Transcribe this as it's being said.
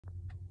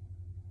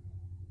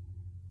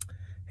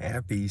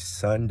Happy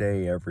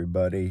Sunday,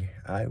 everybody.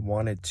 I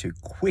wanted to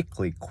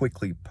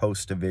quickly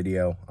post a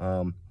video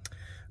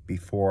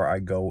before I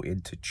go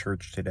into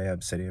church today.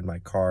 I'm sitting in my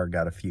car,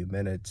 got a few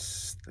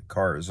minutes. The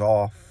car is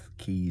off,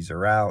 keys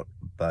are out,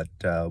 but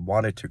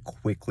wanted to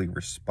quickly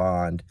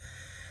respond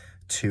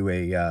to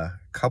a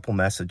couple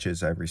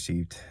messages I've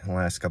received in the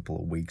last couple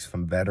of weeks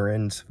from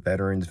veterans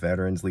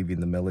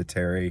leaving the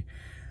military,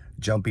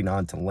 jumping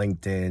onto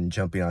LinkedIn,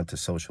 jumping onto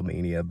social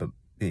media, but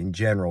in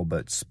general,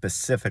 but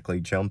specifically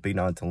jumping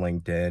onto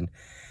LinkedIn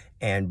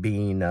and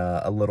being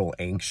a little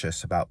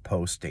anxious about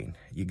posting.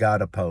 You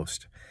gotta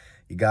post,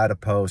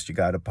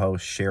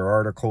 share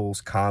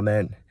articles,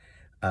 comment,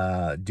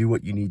 do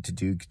what you need to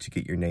do to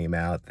get your name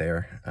out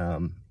there.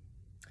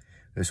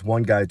 This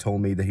one guy told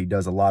me that he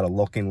does a lot of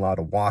looking, a lot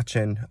of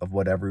watching of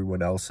what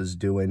everyone else is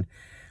doing,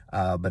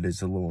 but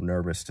is a little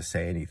nervous to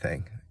say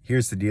anything.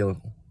 Here's the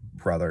deal,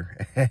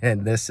 brother,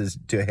 and this is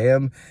to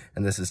him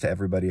and this is to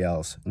everybody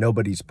else.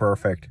 Nobody's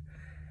perfect.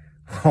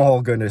 We're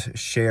all going to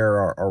share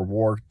our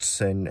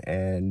warts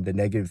and the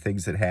negative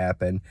things that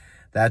happen.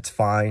 That's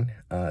fine,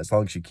 as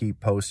long as you keep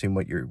posting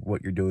what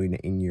you're doing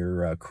in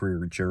your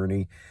career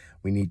journey.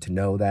 We need to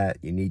know that.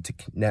 You need to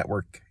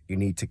network, you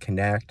need to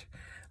connect.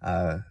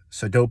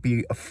 So don't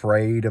be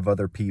afraid of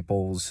other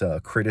people's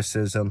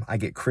criticism. I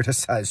get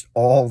criticized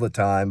all the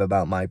time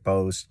about my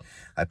posts.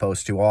 I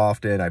post too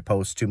often. I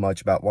post too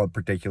much about one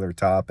particular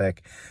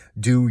topic.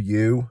 Do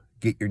you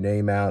get your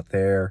name out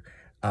there,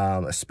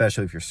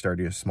 especially if you're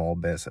starting a small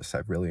business?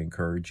 I really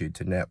encourage you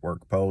to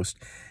network, post.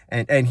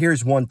 And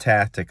here's one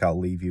tactic I'll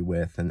leave you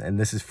with, and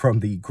this is from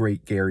the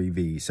great Gary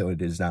Vee, so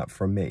it is not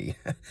from me.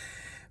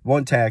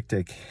 One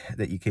tactic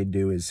that you can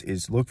do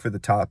is look for the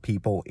top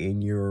people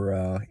in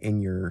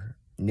your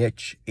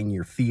niche, in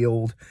your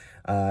field,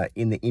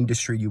 in the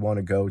industry you want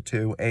to go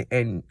to,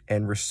 and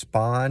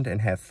respond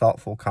and have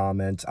thoughtful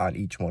comments on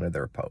each one of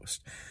their posts.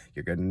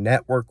 You're going to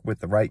network with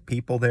the right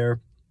people there.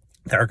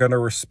 They're going to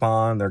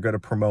respond. They're going to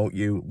promote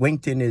you.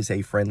 LinkedIn is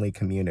a friendly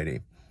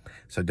community,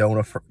 so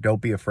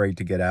don't be afraid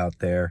to get out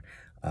there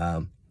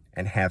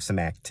and have some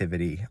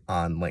activity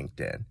on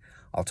LinkedIn.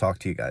 I'll talk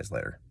to you guys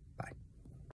later.